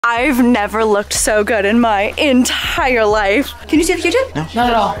I've never looked so good in my entire life. Can you see the Q-tip? No. Not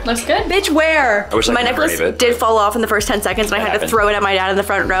at all. Looks good. Bitch, where? I wish I my could necklace brave it, did fall off in the first 10 seconds and I had to throw it at my dad in the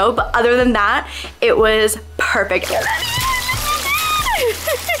front row. But other than that, it was perfect.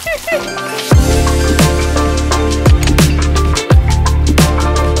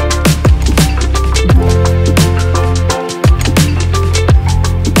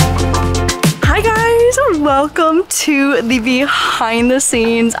 Welcome to the behind the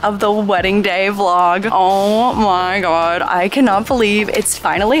scenes of the wedding day vlog. Oh my god, I cannot believe it's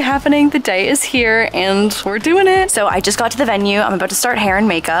finally happening. The day is here and we're doing it. So I just got to the venue. I'm about to start hair and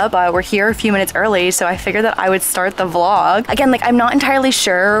makeup. We're here a few minutes early, so I figured that I would start the vlog. Again, like I'm not entirely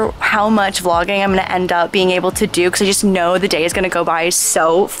sure how much vlogging I'm gonna end up being able to do because I just know the day is gonna go by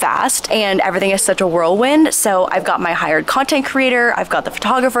so fast and everything is such a whirlwind. So I've got my hired content creator, I've got the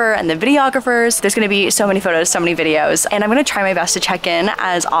photographer and the videographers. There's gonna be so many photos, so many videos, and I'm gonna try my best to check in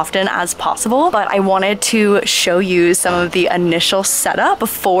as often as possible, but I wanted to show you some of the initial setup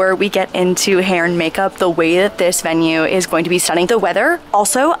before we get into hair and makeup. The way that this venue is going to be stunning. The weather,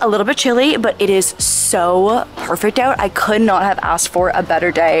 also a little bit chilly, but it is so perfect out. I could not have asked for a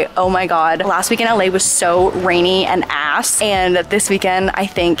better day. Oh my god. Last week in LA was so rainy and ass, and this weekend I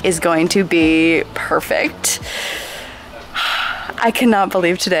think is going to be perfect. I cannot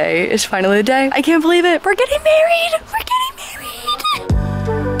believe today is finally the day. I can't believe it. We're getting married. We're getting married.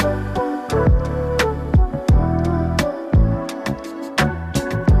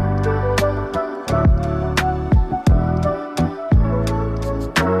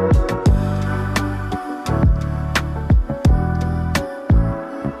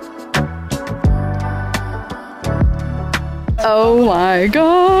 Oh my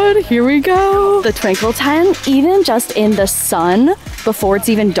god, here we go. The twinkle tent, even just in the sun before it's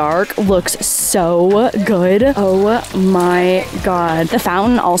even dark, looks so good. Oh my god. The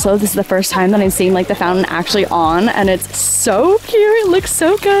fountain also, this is the first time that I'm seeing like the fountain actually on, and it's so cute. It looks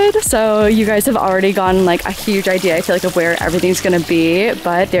so good. So you guys have already gotten like a huge idea, I feel like, of where everything's gonna be,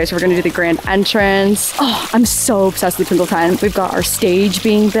 but there's where we're gonna do the grand entrance. Oh, I'm so obsessed with the twinkle tent. We've got our stage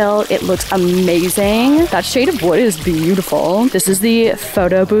being built. It looks amazing. That shade of wood is beautiful. This is the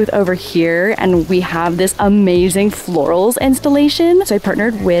photo booth over here, and we have this amazing florals installation. So I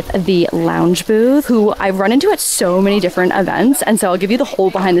partnered with the lounge booth, who I've run into at so many different events, and so I'll give you the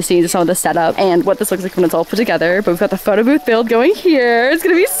whole behind the scenes of some of the setup and what this looks like when it's all put together. But we've got the photo booth build going here. It's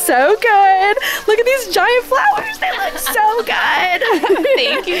gonna be so good. Look at these giant flowers. They look so good.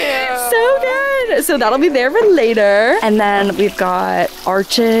 Thank you. So good. So that'll be there for later. And then we've got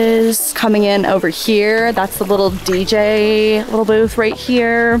arches coming in over here. That's the little DJ little booth right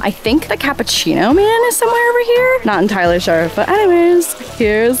here. I think the cappuccino man is somewhere over here. Not entirely sure, but anyways,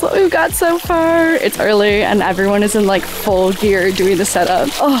 here's what we've got so far. It's early and everyone is in like full gear doing the setup.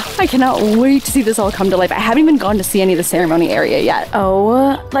 Oh, I cannot wait to see this all come to life. I haven't even gone to see any of the ceremony area yet.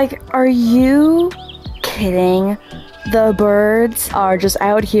 Oh, like, are you kidding? The birds are just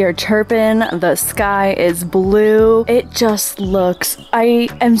out here chirping. The sky is blue. It just looks, I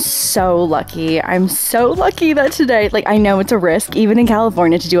am so lucky. I'm so lucky that today, like, I know it's a risk even in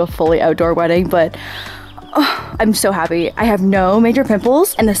California to do a fully outdoor wedding, but oh, I'm so happy. I have no major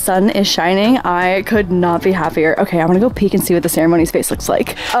pimples and the sun is shining. I could not be happier. Okay, I'm gonna go peek and see what the ceremony space looks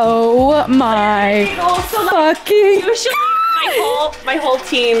like. Oh my fucking My whole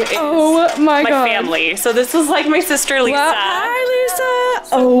team is my god. family. So this is like my sister Lisa. Well, hi Lisa.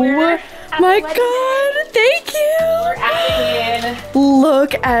 So my god, thank you.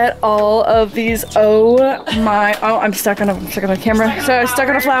 Look at all of these. I'm stuck on a camera. So I'm stuck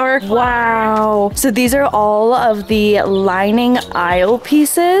on a flower. Wow. So these are all of the lining aisle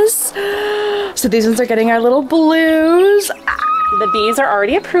pieces. So these ones are getting our little blues. The bees are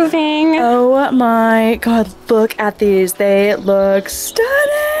already approving. Oh my god, look at these. They look stunning.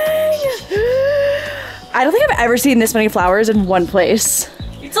 I don't think I've ever seen this many flowers in one place.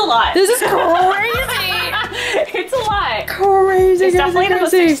 It's a lot. This is crazy. It's a lot. Crazy. It's definitely the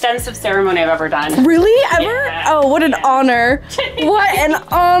most extensive ceremony I've ever done. Really? Ever? Yeah. Oh, what an honor. What an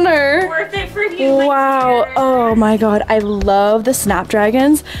honor. Worth it for you. Wow. Oh my god. I love the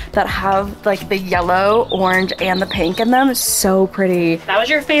snapdragons that have like the yellow, orange, and the pink in them. So pretty. That was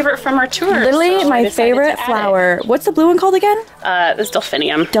your favorite from our tour. Literally so my favorite flower. What's the blue one called again? This is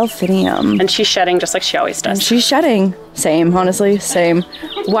delphinium. Delphinium. And she's shedding just like she always does. And she's shedding. Same, honestly, same.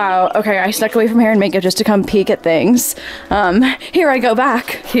 Wow, okay, I snuck away from hair and makeup just to come peek at things. Here I go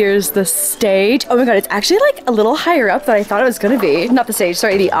back. Here's the stage. Oh my god, it's actually like a little higher up than I thought it was gonna be. Not the stage,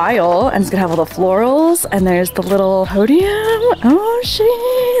 sorry, the aisle. And it's gonna have all the florals, and there's the little podium. Oh, she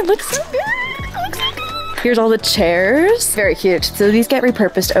looks so good. Looks so good. Here's all the chairs. Very cute. So these get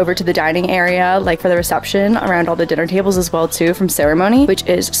repurposed over to the dining area, like for the reception, around all the dinner tables as well too from ceremony, which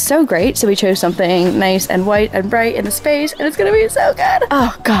is so great. So we chose something nice and white and bright in the space, and it's gonna be so good.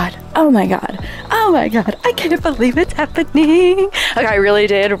 Oh God. Oh my God. Oh my God. I can't believe it's happening. Okay, I really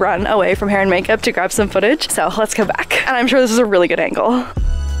did run away from hair and makeup to grab some footage. So let's go back. And I'm sure this is a really good angle.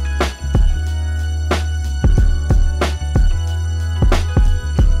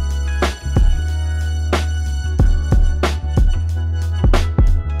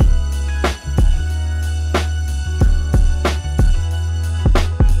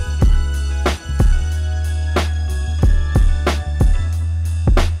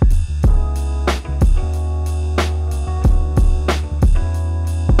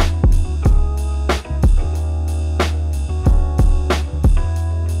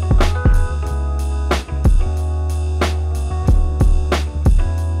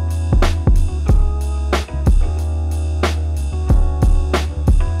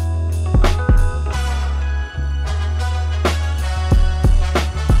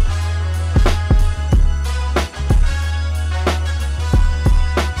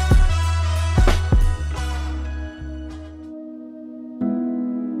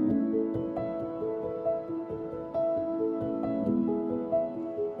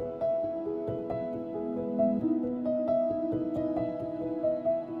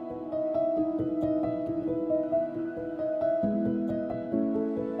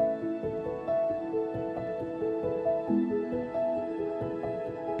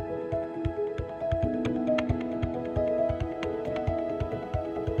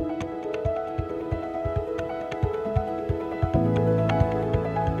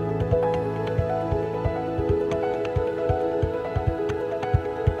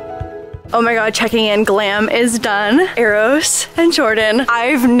 Oh my God, checking in. Glam is done. Eros and Jordan.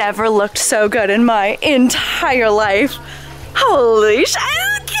 I've never looked so good in my entire life. Holy shit.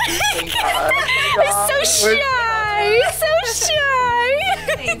 I'm so shy. So shy.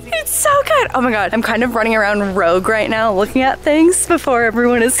 It's so good. Oh my God. I'm kind of running around rogue right now looking at things before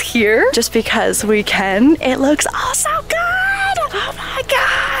everyone is here. Just because we can. It looks all so good. Oh my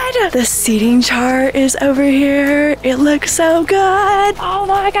God. The seating chart is over here. It looks so good. Oh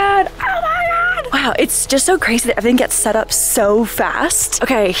my God. Oh my God. Wow, it's just so crazy that everything gets set up so fast.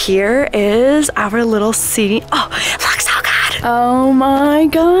 Okay, here is our little seating. Oh, it looks so good. Oh my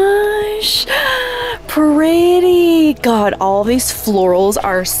gosh. Pretty. God, all these florals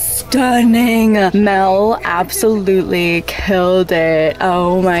are stunning. Mel absolutely killed it.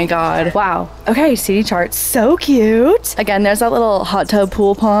 Oh my God. Wow. Okay, seating chart, so cute. Again, there's that little hot tub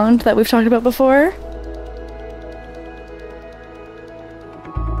pool pond that we've talked about before.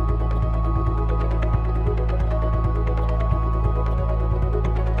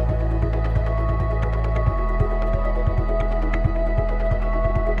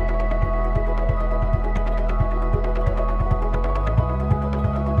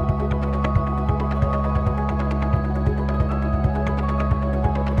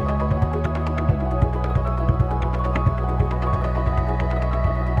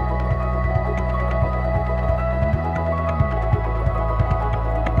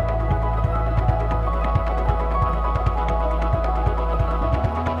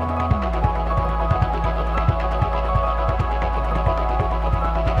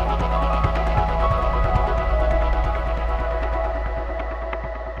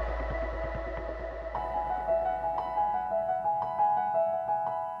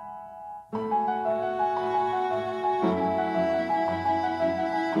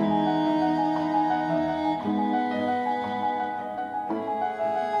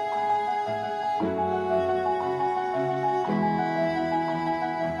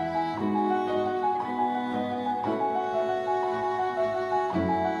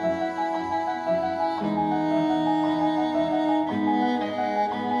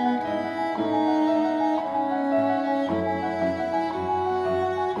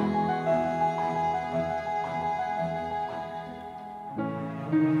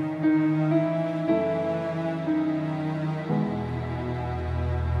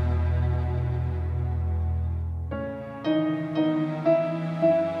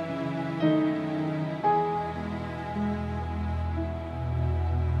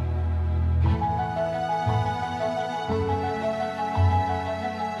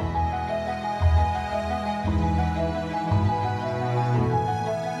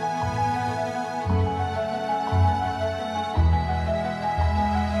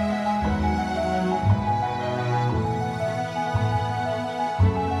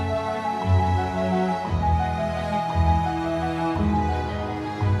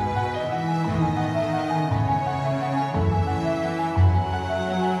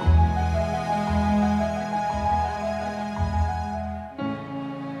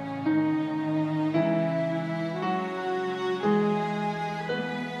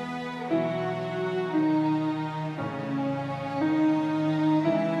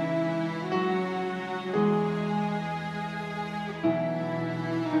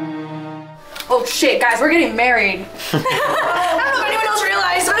 Oh shit, guys, we're getting married. I don't know if anyone else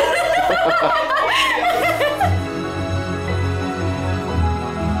realized, but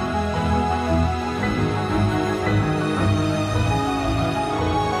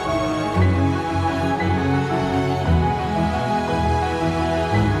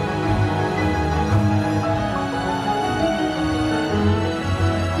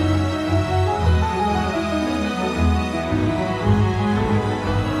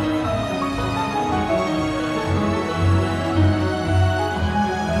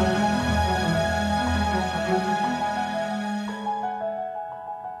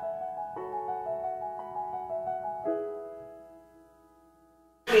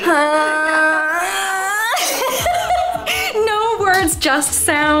no words, just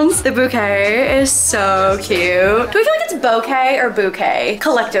sounds. The bouquet is so cute. Do we feel like it's bouquet or bouquet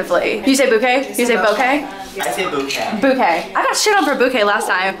collectively? You say bouquet? You say bouquet? I say bouquet. Bouquet. I got shit on for bouquet last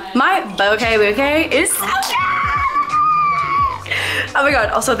time. My bouquet is so cute. Oh my god,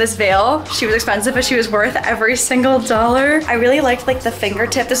 also this veil, she was expensive, but she was worth every single dollar. I really liked like the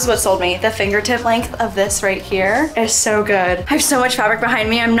fingertip, this is what sold me. The fingertip length of this right here is so good. I have so much fabric behind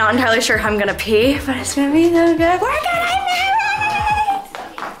me. I'm not entirely sure how I'm gonna pee, but it's gonna be so good. We're gonna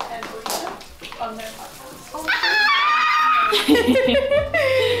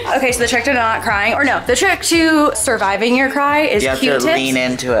Okay, so the trick to not crying, or no, the trick to surviving your cry is You have Q-tips. to lean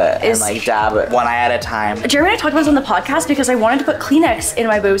into it and like dab it one eye at a time. Jeremy and I talked about this on the podcast because I wanted to put Kleenex in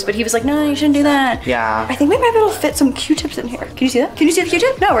my boobs, but he was like, no, you shouldn't do that. Yeah. I think we might be able to fit some Q-tips in here. Can you see that? Can you see the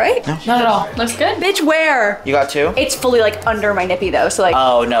Q-tip? No, right? No. Not at all. Looks good. Bitch, where? You got two? It's fully like under my nippy though, so like,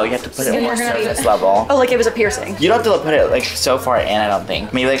 Oh no, you have to put it more surface level. oh, like it was a piercing. You don't have to put it like so far in, I don't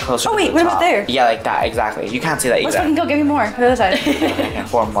think. Maybe like closer Oh, to wait, the what top. about there? Yeah, like that, exactly. You can't see that Let's either. fucking go, give me more. To the other side. Okay,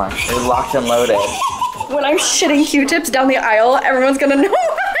 4 more. They're locked and loaded. When I'm shitting Q-tips down the aisle, everyone's gonna know.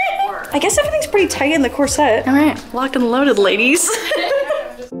 I guess everything's pretty tight in the corset. All right, locked and loaded, ladies.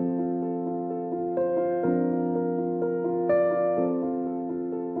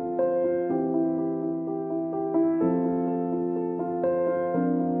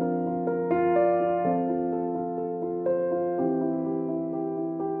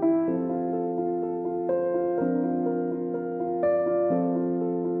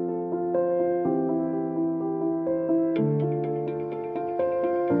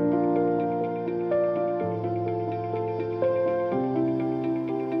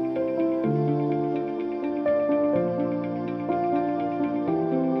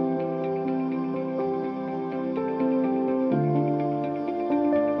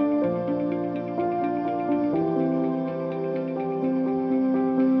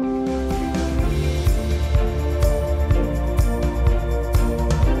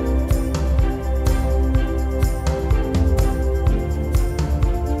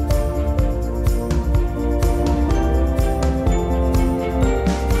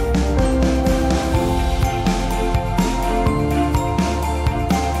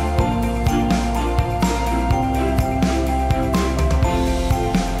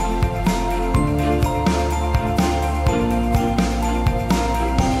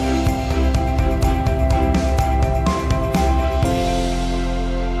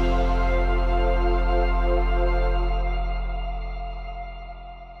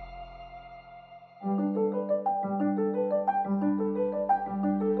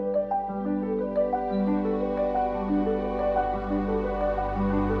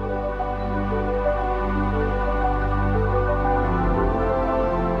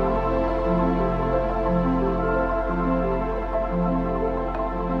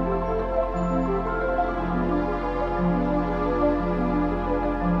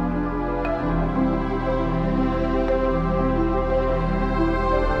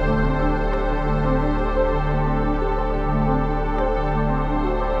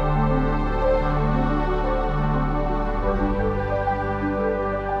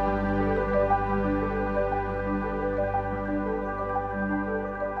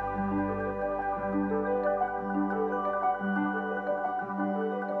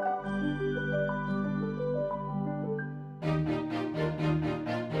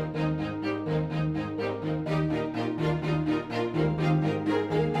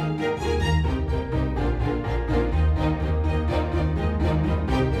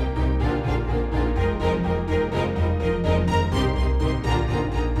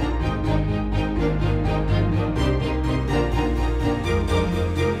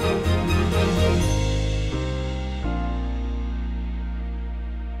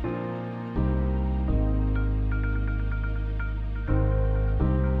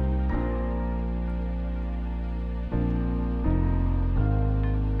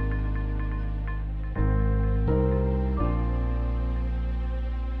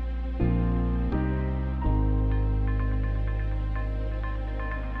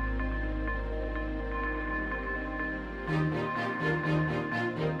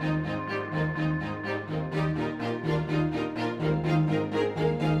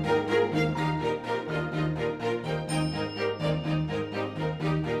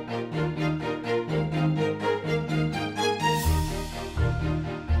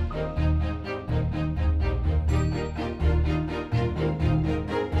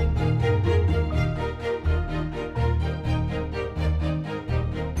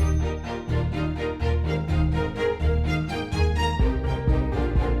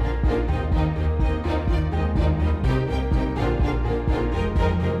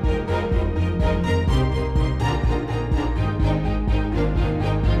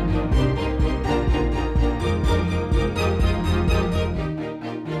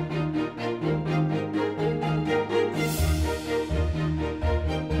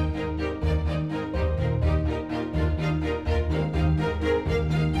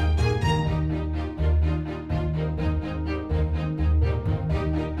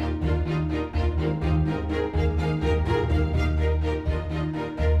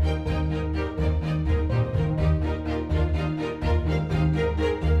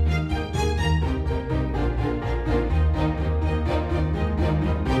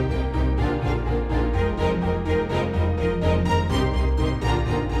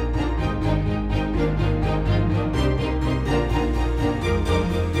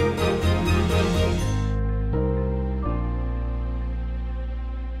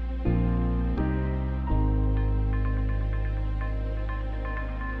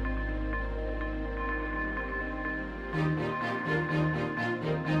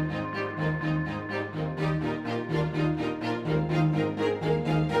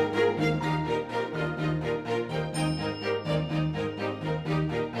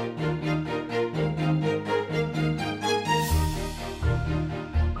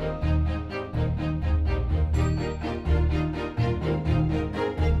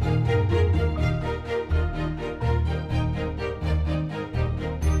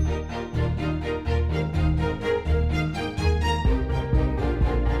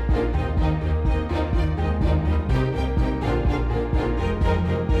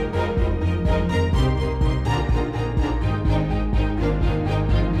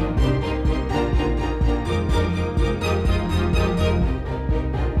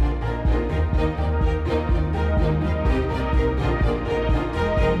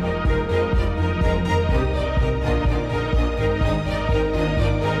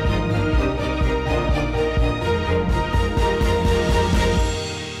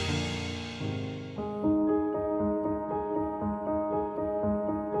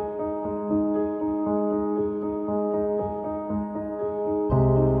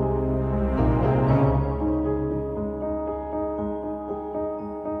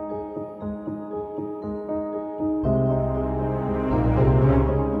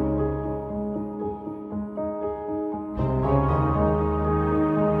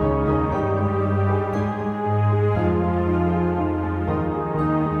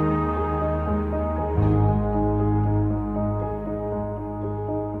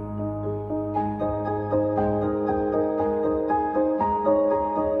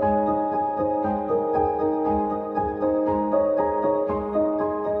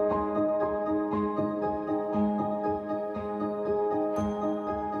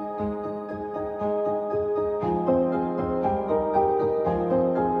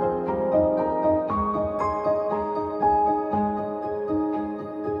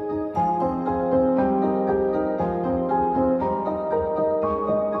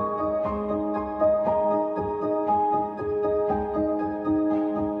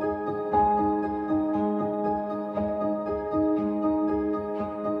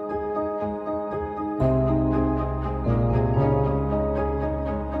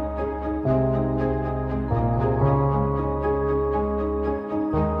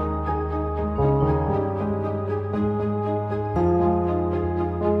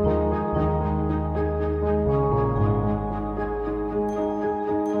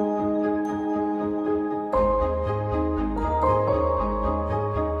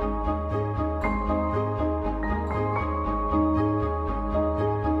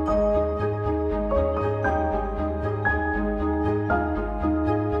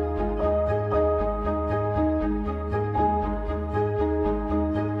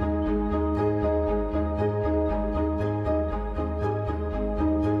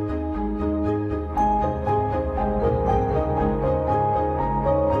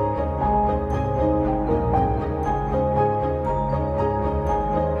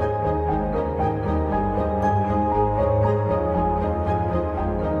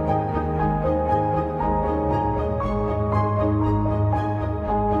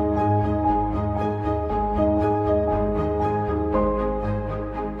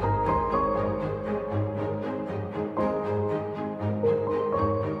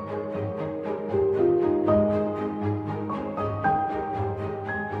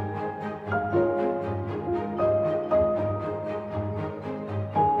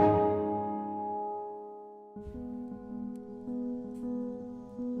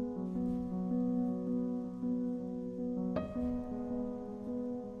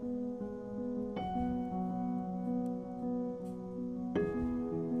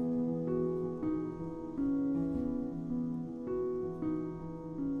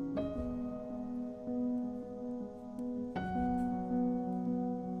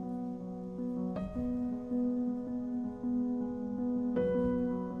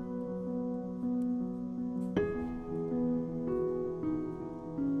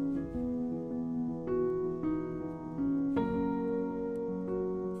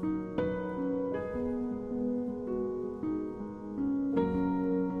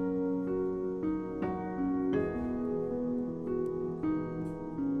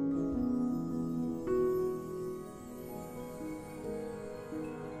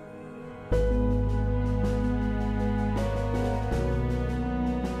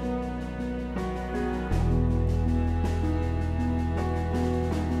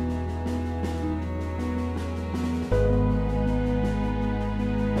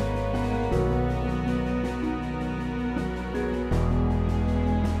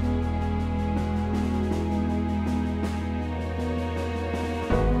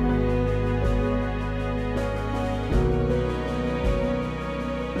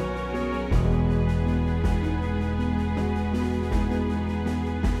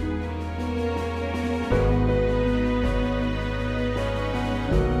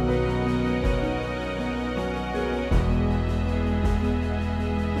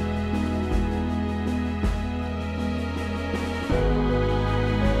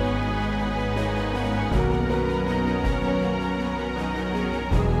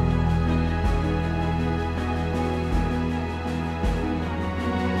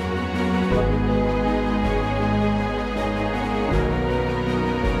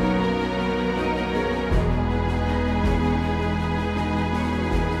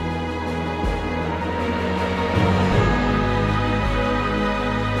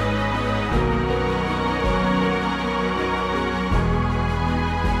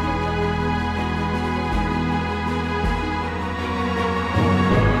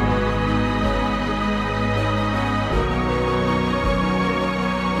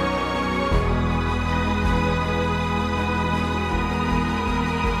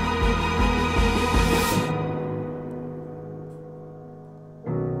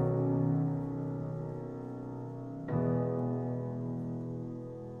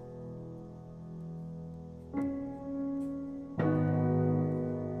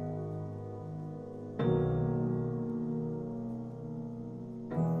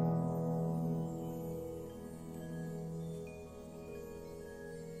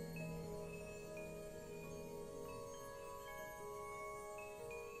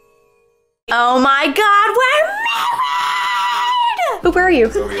 Oh my God, we're married! But where are you?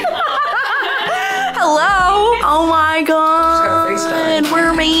 Hello? Oh my God,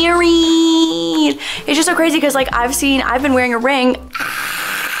 we're married. It's just so crazy because like I've been wearing a ring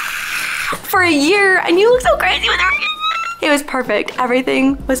for a year and you look so crazy with her. It was perfect.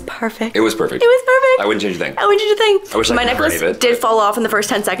 Everything was perfect. It was perfect. It was perfect. I wouldn't change a thing. I wouldn't change a thing. I wish I my could necklace brave it, did but- fall off in the first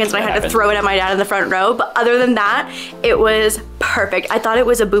 10 seconds and I had to throw it at my dad in the front row. But other than that, it was perfect. I thought it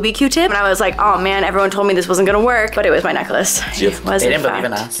was a booby Q-tip and I was like, oh man, everyone told me this wasn't gonna work, but it was my necklace. Do you have- It was They in didn't believe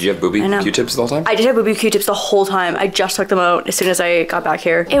in fact. us. Did you have booby I know. Q-tips the whole time? I did have booby Q-tips the whole time. I just took them out as soon as I got back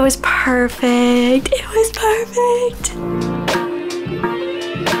here. It was perfect. It was perfect.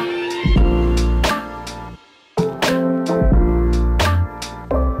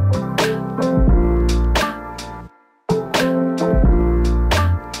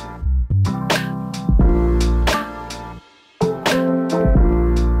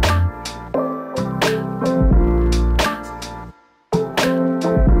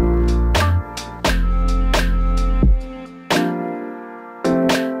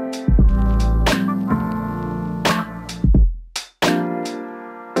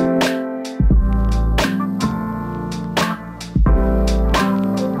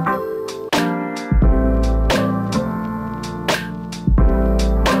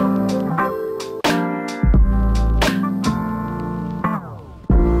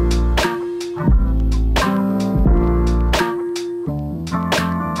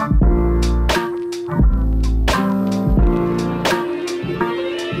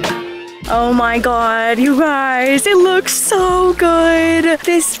 Oh my God, you guys, it looks so good.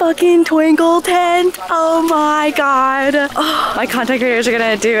 This fucking twinkle tent. Oh my God. Oh, my content creators are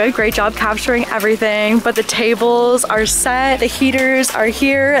gonna do a great job capturing everything, but the tables are set, the heaters are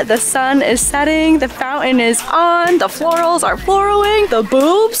here, the sun is setting, the fountain is on, the florals are floraling, the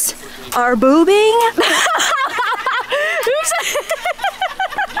boobs are boobing. Oops.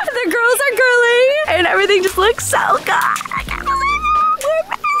 The girls are girling, and everything just looks so good. I can't believe it.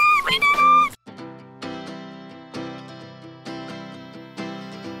 We're married.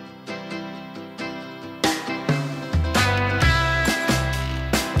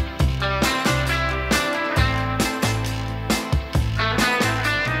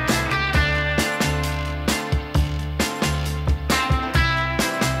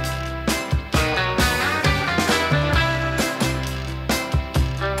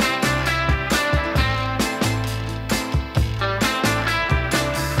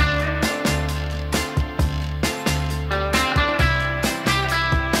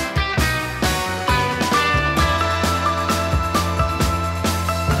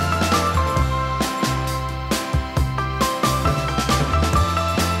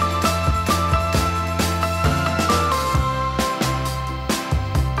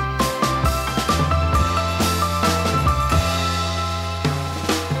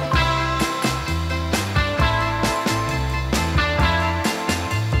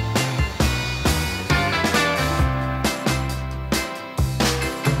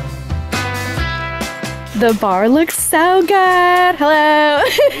 The bar looks so good. Hello.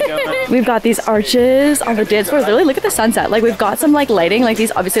 We've got these arches on the dance floor. Literally, look at the sunset. Like, we've got some like lighting. Like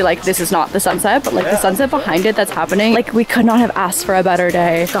these, obviously, like this is not the sunset, but like the sunset behind it that's happening. Like, we could not have asked for a better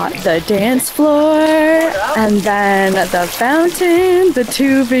day. Got the dance floor and then the fountain, the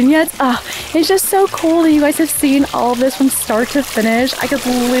two vignettes. Oh, it's just so cool that you guys have seen all of this from start to finish. I could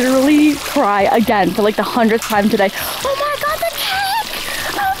literally cry again for like the 100th time today. Oh my God, the cake!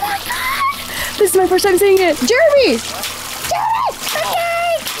 Oh my God! This is my first time seeing it. Jeremy! Jeremy! The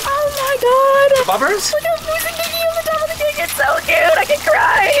cake! Oh my God! Bubbers? Look how who's the cookie on the top of the cake. It's so cute. I can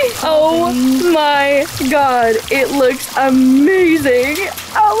cry. Oh my God. It looks amazing.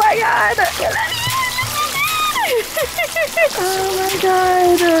 Oh my God. Oh my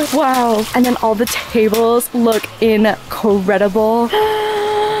God. Wow. And then all the tables look incredible.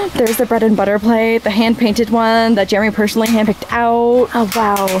 There's the bread and butter plate, the hand-painted one that Jeremy personally hand-picked out. Oh,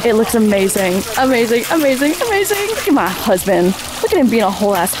 wow. It looks amazing. Amazing, amazing, amazing. Look at my husband. Look at him being a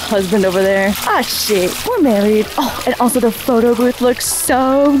whole-ass husband over there. Ah, shit. We're married. Oh, and also the photo booth looks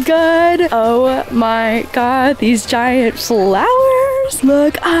so good. Oh, my God. These giant flowers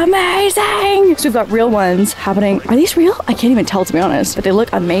look amazing. So we've got real ones happening. Are these real? I can't even tell, to be honest, but they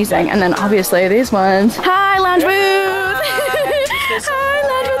look amazing. And then, obviously, these ones. Hi, lounge booth. Hi,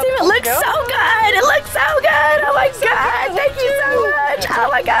 lounge booth. It looks so good. It looks so good. Oh my God. Thank you so much. Oh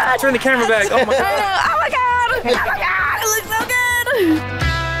my God. Turn the camera back. Oh my I God. know. Oh my God. Oh my God. It looks so good.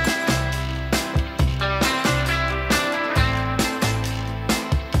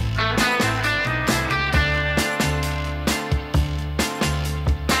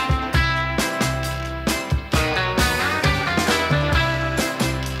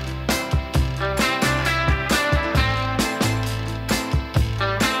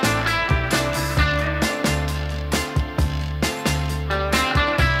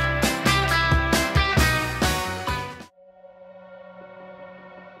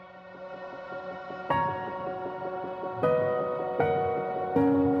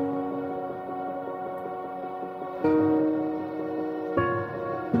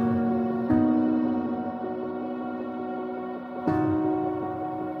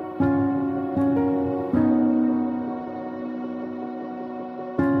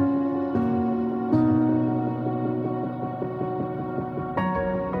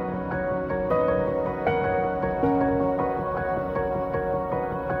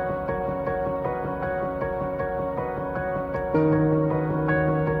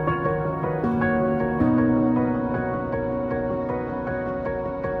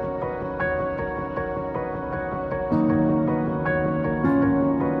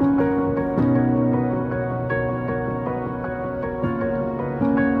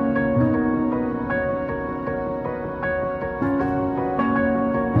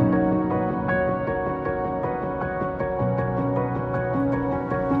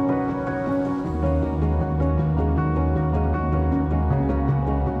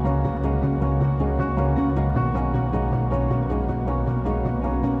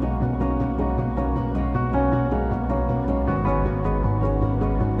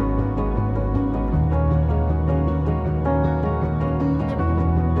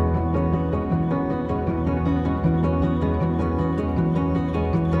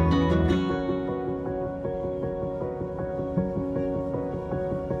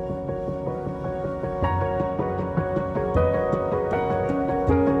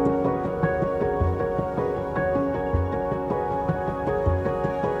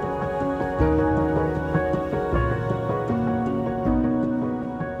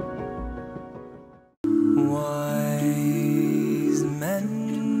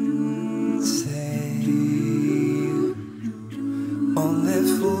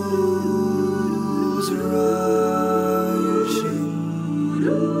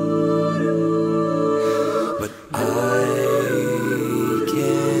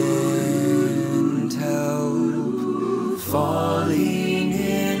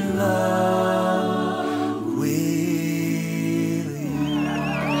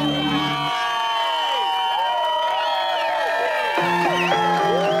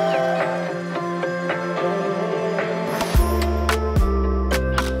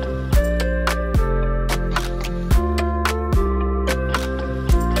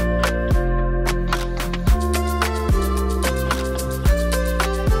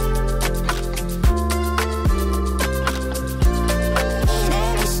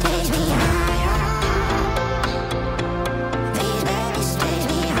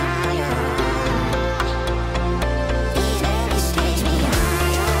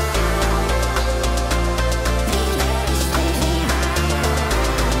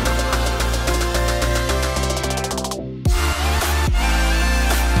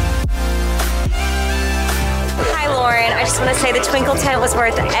 just want to say the twinkle tent was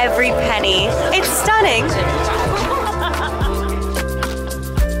worth every penny. It's stunning.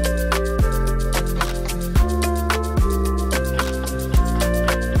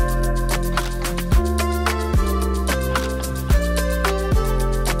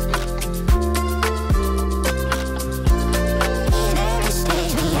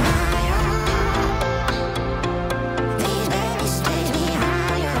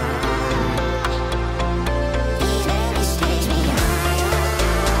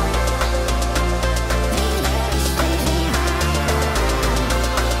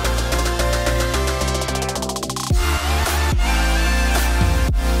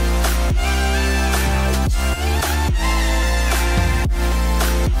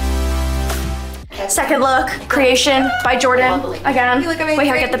 Second look, creation by Jordan. Again. Wait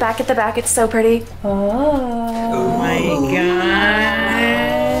here, get the back, it's so pretty. Oh my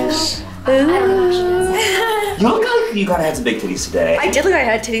gosh. You look like you kinda had some big titties today. I did look like I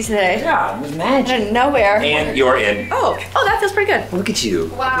had titties today. Yeah, it was magic. Out of nowhere. And you're in. Oh, that feels pretty good. Look at you.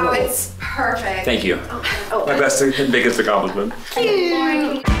 Wow, it's perfect. Thank you. My best and biggest accomplishment.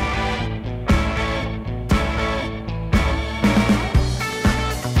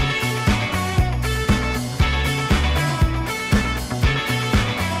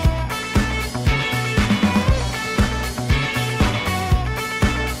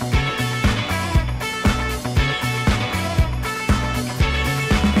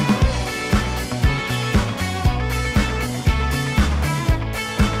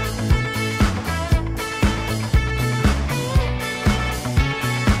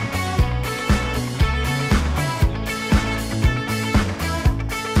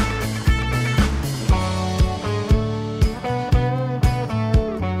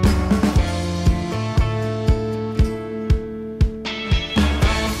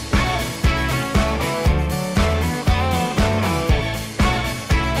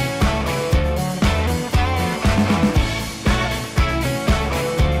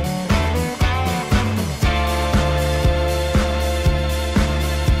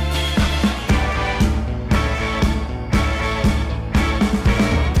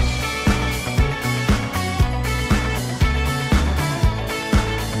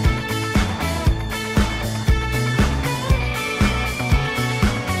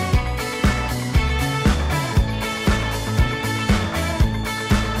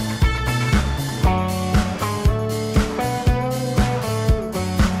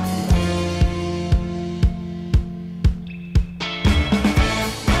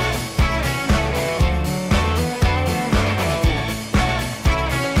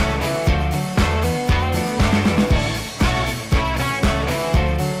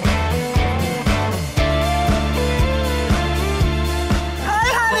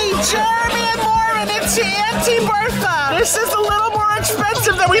 Jeremy and Lauren, it's your Auntie Bertha. This is a little more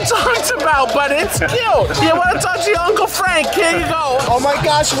expensive than we talked about, but it's cute. You want to talk to your Uncle Frank? Here you go. Oh my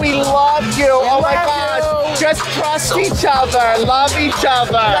gosh, we love you. Oh my gosh. Just trust each other. Love each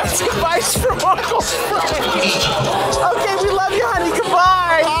other. That's advice from Uncle Frank. Okay, we love you, honey.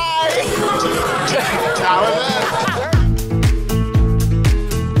 Goodbye. Bye.